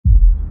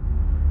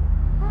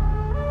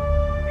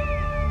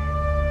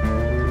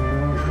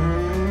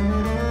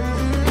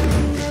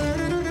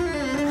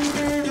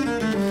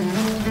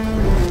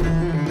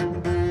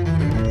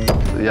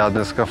Já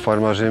dneska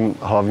farmařím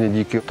hlavně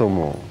díky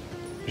tomu,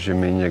 že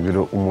mi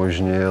někdo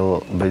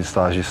umožnil být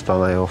stážista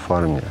na jeho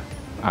farmě.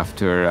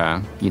 After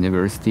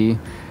university,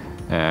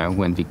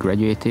 when we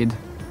graduated,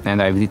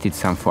 and I visited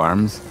some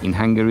farms in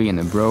Hungary and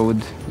abroad,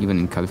 even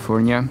in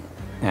California,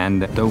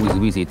 and those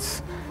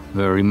visits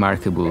were a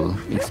remarkable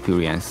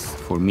experience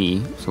for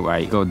me, so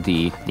I got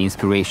the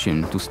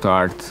inspiration to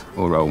start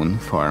our own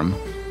farm.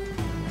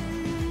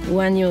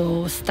 When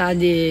you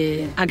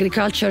study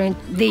agriculture,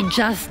 they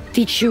just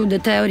teach you the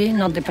theory,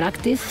 not the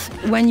practice.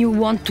 When you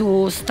want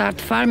to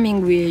start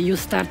farming, you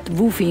start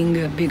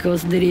woofing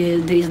because there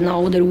is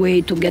no other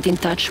way to get in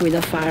touch with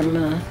a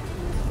farm.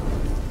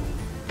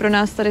 Pro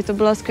nás tady to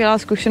byla skvělá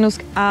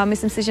zkušenost a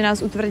myslím si, že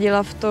nás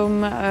utvrdila v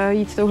tom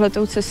jít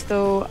touhletou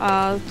cestou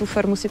a tu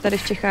farmu si tady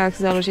v Čechách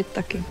založit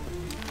taky.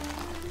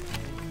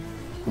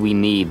 We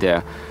need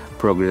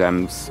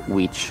programs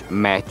which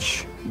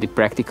match the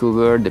practical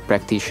world, the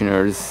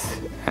practitioners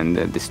and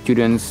the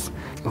students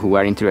who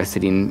are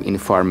interested in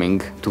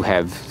farming to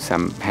have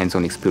some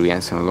hands-on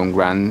experience in the long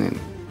run.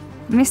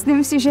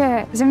 Myslím si,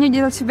 že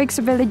zemědělci by k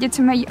sobě lidi,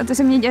 co mají o to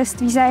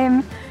zemědělství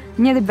zájem,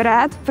 měli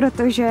brát,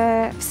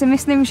 protože si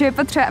myslím, že je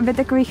potřeba, aby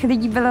takových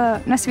lidí bylo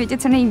na světě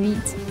co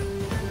nejvíc.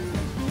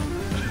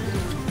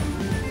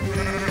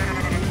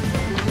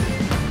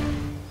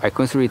 I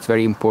consider it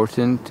very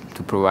important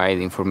to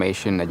provide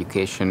information,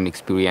 education,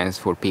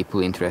 experience for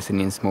people interested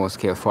in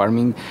small-scale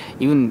farming,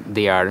 even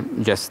they are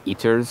just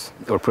eaters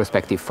or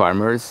prospective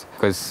farmers,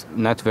 because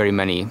not very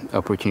many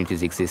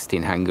opportunities exist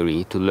in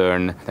Hungary to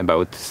learn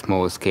about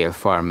small-scale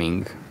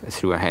farming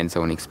through a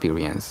hands-on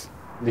experience.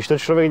 Když to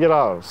člověk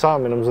dělá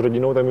sám, jenom s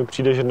rodinou, tak mi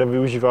přijde, že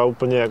nevyužívá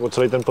úplně jako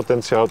celý ten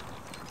potenciál.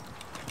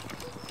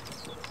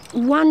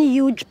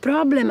 One huge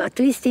problem, at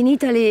least in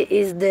Italy,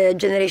 is the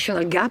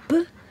generational gap.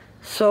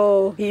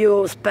 So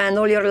you spend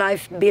all your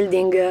life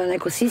building an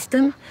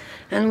ecosystem,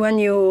 and when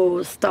you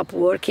stop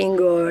working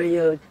or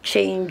you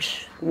change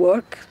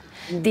work,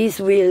 this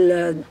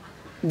will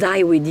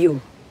die with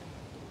you.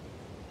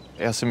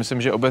 Já si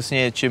myslím, že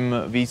obecně čím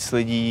víc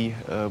lidí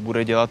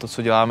bude dělat to,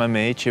 co děláme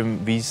my, čím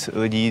víc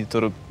lidí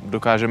to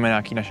dokážeme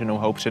nějaký naše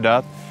know-how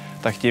předat,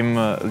 tak tím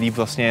líp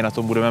vlastně na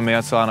tom budeme my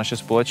a celá naše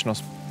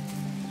společnost.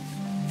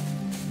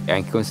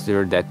 I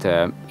consider that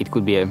it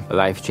could be a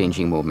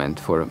life-changing moment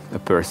for a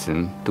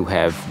person to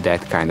have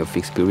that kind of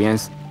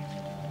experience.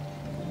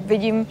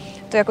 Vidím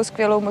to jako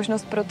skvělou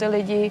možnost pro ty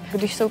lidi,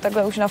 když jsou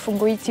takhle už na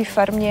fungující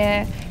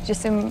farmě, že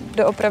si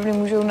doopravdy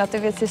můžou na ty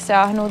věci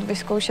sáhnout,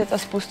 vyzkoušet a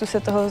spoustu se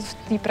toho v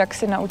té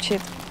praxi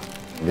naučit.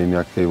 Vím,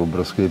 jaký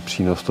obrovský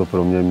přínos to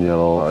pro mě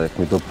mělo a jak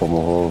mi to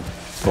pomohlo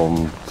v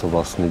tom, co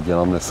vlastně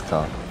dělám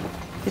dneska.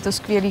 Je to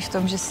skvělý v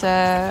tom, že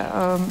se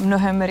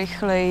mnohem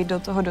rychleji do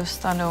toho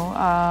dostanou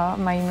a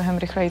mají mnohem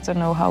rychleji to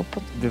know-how.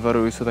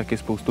 Vyvarují se taky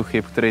spoustu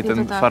chyb, který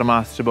ten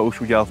farmář třeba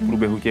už udělal v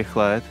průběhu těch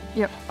let.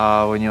 Jo.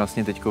 A oni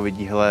vlastně teďko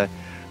vidí, hele,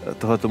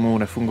 tohle tomu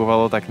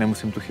nefungovalo, tak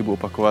nemusím tu chybu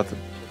opakovat.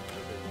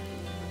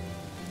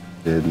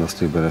 Jedna z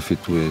těch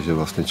benefitů je, že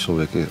vlastně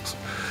člověk je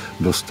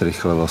dost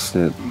rychle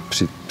vlastně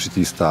při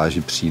té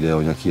stáži přijde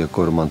o nějaký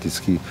jako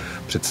romantický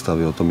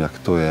představy o tom, jak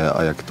to je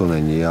a jak to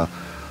není a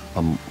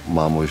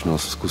má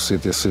možnost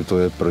zkusit, jestli to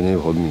je pro něj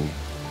vhodný.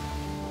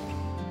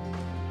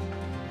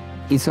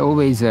 It's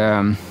always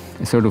a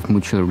sort of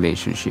mutual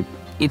relationship.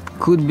 It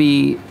could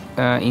be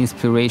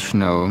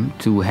inspirational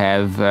to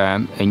have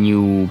a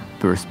new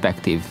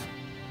perspective.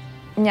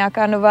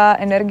 Nějaká nová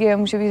energie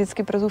může být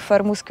vždycky pro tu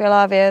farmu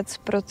skvělá věc,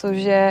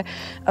 protože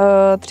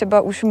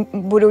třeba už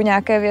budou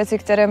nějaké věci,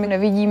 které my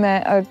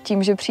nevidíme a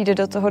tím, že přijde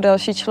do toho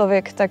další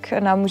člověk, tak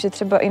nám může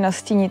třeba i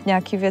nastínit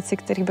nějaké věci,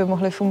 které by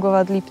mohly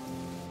fungovat líp.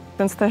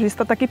 Ten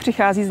stažista taky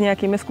přichází s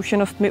nějakými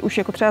zkušenostmi už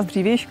jako třeba z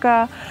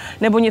dřívějška,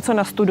 nebo něco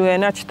nastuduje,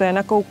 načte,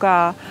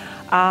 nakouká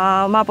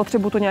a má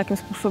potřebu to nějakým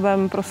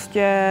způsobem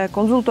prostě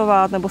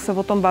konzultovat nebo se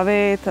o tom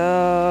bavit,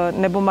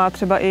 nebo má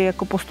třeba i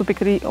jako postupy,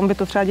 který on by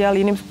to třeba dělal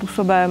jiným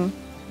způsobem.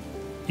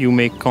 You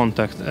make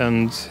contact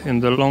and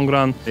in the long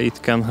run it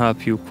can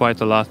help you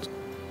quite a lot.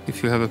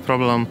 If you have a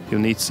problem, you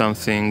need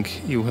something,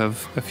 you have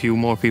a few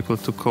more people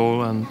to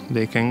call and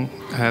they can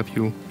help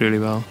you really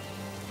well.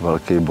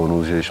 Velký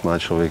bonus, že když má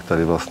člověk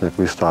tady vlastně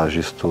jako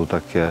stážistu,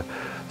 tak je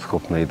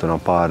schopný to na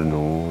pár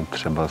dnů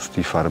třeba z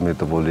té farmy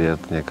to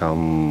odjet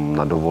někam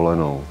na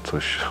dovolenou,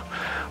 což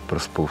pro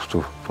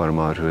spoustu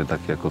farmářů je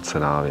taky jako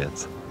cenná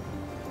věc.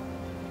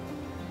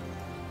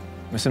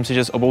 Myslím si,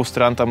 že z obou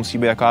stran tam musí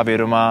být taková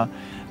vědomá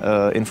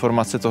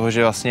informace toho,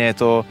 že vlastně je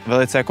to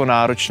velice jako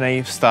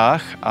náročný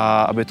vztah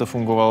a aby to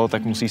fungovalo,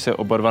 tak musí se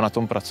oba dva na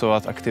tom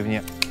pracovat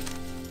aktivně.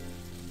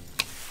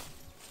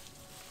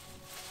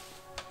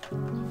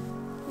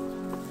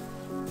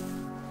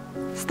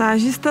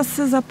 Stážista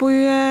se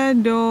zapojuje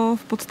do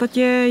v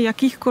podstatě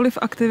jakýchkoliv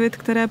aktivit,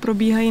 které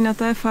probíhají na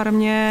té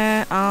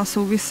farmě a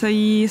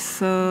souvisejí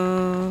s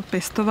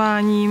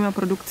pěstováním a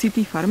produkcí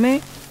té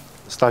farmy.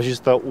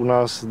 Stážista u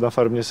nás na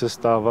farmě se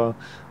stává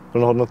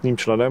plnohodnotným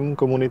členem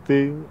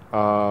komunity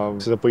a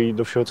se zapojí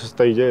do všeho, co se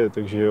tady děje.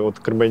 Takže od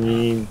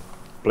krmení,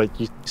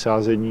 pletí,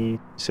 sázení,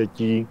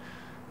 setí,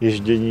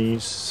 ježdění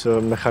s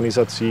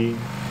mechanizací.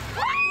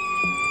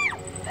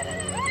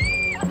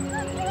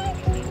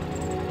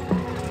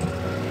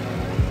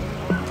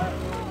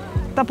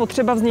 ta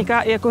potřeba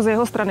vzniká i jako z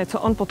jeho strany, co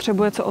on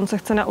potřebuje, co on se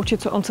chce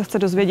naučit, co on se chce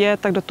dozvědět,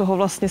 tak do toho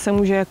vlastně se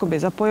může jakoby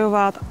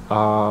zapojovat.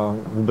 A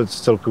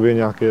vůbec celkově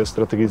nějaké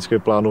strategické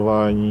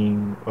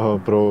plánování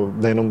pro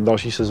nejenom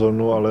další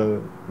sezónu, ale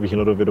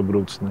výhledově do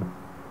budoucna.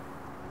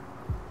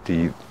 Té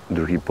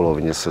druhé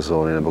polovině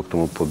sezóny nebo k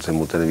tomu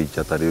podzimu ten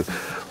Vítě tady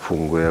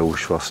funguje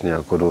už vlastně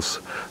jako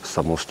dost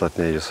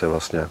samostatně, že se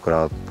vlastně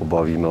akorát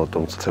pobavíme o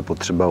tom, co se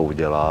potřeba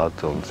udělat.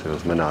 On si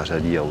vezme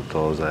nářadí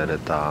auto, zajede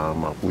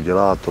tam a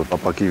udělá to. A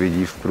pak ji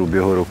vidí v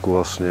průběhu roku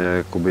vlastně,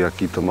 jakoby,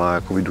 jaký to má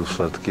jakoby,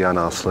 důsledky a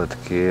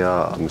následky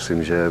a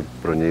myslím, že je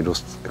pro něj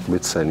dost jakoby,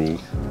 cenný.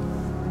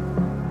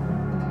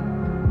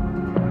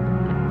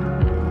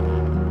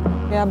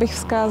 Já bych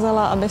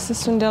vzkázala, aby si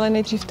sundali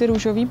nejdřív ty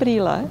růžové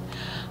brýle,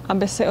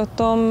 aby si o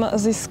tom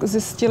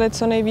zjistili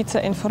co nejvíce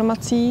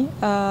informací,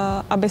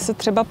 aby se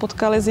třeba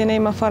potkali s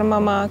jinýma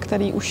farmama,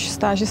 který už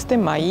stážisty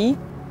mají.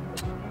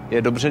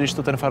 Je dobře, když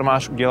to ten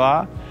farmář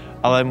udělá,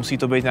 ale musí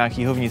to být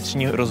nějakého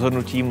vnitřního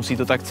rozhodnutí, musí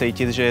to tak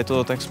cítit, že je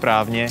to tak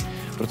správně,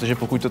 protože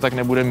pokud to tak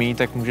nebude mít,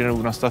 tak může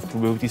nastat v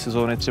průběhu té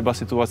sezóny třeba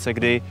situace,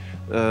 kdy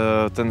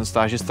ten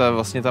stážista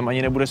vlastně tam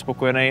ani nebude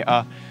spokojený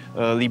a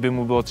líbí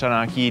mu bylo třeba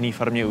na nějaký jiný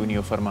farmě u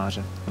jiného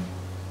farmáře.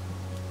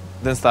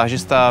 Ten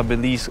stážista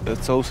bydlí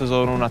celou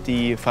sezónu na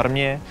té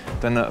farmě,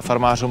 ten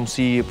farmář ho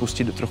musí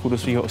pustit trochu do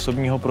svého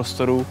osobního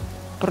prostoru.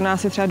 Pro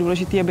nás je třeba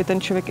důležité, aby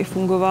ten člověk i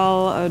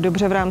fungoval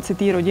dobře v rámci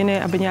té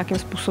rodiny, aby nějakým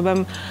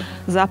způsobem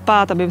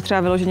zapadl, aby třeba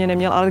vyloženě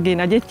neměl alergii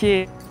na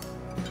děti.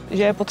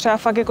 Že je potřeba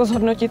fakt jako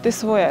zhodnotit ty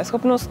svoje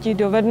schopnosti,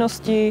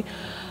 dovednosti,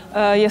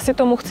 jestli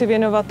tomu chci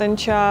věnovat ten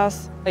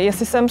čas,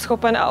 jestli jsem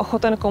schopen a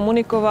ochoten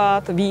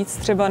komunikovat víc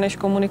třeba, než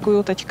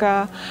komunikuju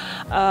teďka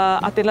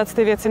a tyhle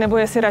ty věci, nebo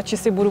jestli radši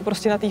si budu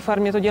prostě na té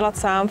farmě to dělat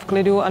sám v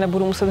klidu a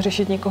nebudu muset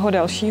řešit nikoho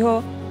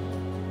dalšího.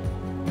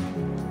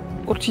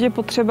 Určitě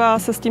potřeba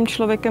se s tím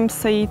člověkem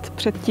sejít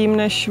předtím,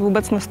 než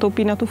vůbec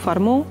nastoupí na tu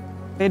farmu.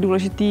 Je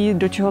důležitý,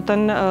 do čeho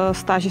ten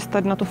stážista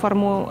na tu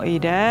farmu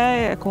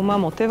jde, jakou má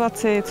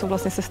motivaci, co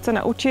vlastně se chce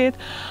naučit.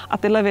 A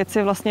tyhle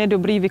věci vlastně je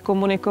dobrý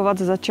vykomunikovat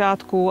ze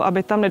začátku,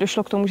 aby tam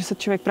nedošlo k tomu, že se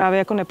člověk právě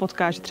jako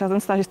nepotká. Že třeba ten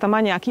stážista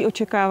má nějaké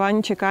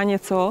očekávání, čeká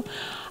něco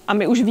a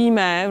my už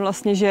víme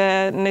vlastně,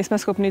 že nejsme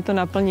schopni to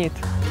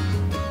naplnit.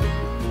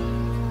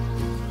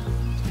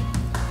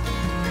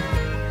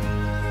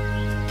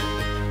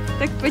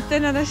 Tak pojďte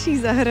na naší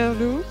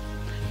zahradu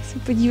se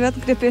podívat,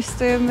 kde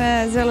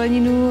pěstujeme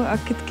zeleninu a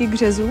kytky k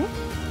řezu.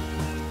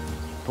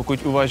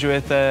 Pokud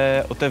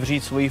uvažujete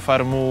otevřít svoji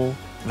farmu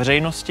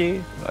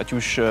veřejnosti, ať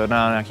už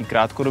na nějaký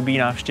krátkodobý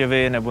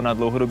návštěvy nebo na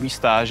dlouhodobý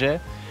stáže,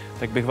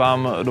 tak bych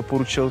vám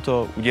doporučil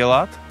to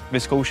udělat,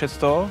 vyzkoušet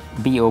to.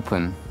 Be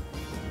open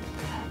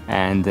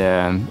and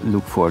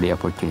look for the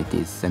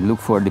opportunities and look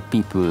for the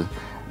people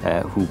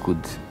who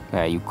could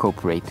you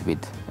cooperate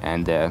with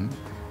and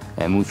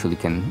mutually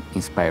can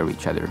inspire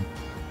each other.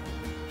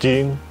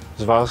 Ti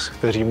z vás,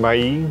 kteří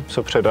mají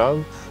co předat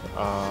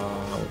a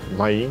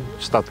mají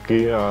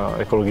statky a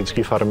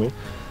ekologické farmy,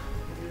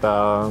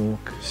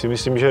 tak si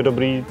myslím, že je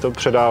dobrý to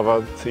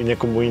předávat i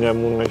někomu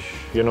jinému, než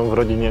jenom v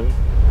rodině.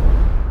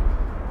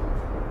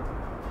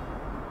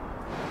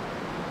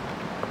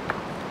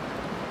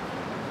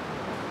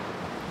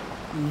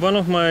 One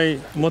of my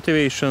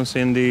motivations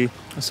in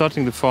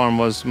starting the farm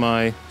was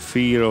my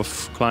fear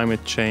of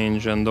climate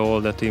change and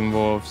all that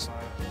involves.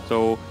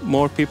 So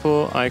more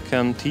people I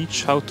can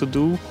teach how to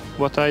do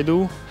what I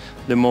do,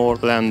 the more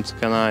land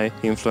can I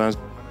influence.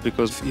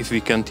 Because if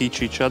we can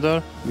teach each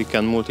other, we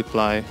can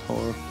multiply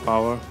our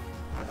power.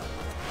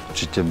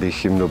 Určitě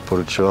bych jim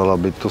doporučoval,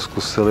 aby to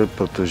zkusili,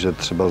 protože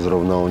třeba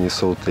zrovna oni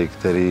jsou ty,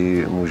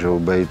 kteří můžou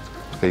být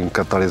takovým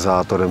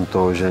katalyzátorem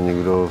toho, že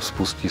někdo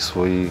spustí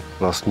svoji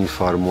vlastní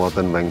farmu a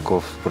ten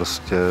venkov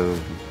prostě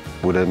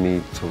bude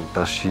mít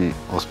další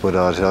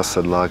hospodáře a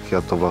sedláky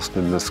a to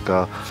vlastně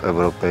dneska v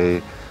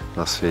Evropě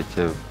na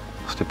světě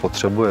prostě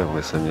potřebujeme.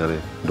 My jsme měli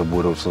do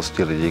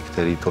budoucnosti lidi,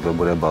 kteří tohle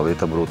bude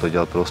bavit a budou to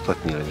dělat pro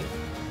ostatní lidi.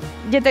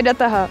 Jděte do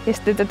toho,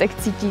 jestli to tak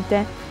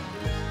cítíte.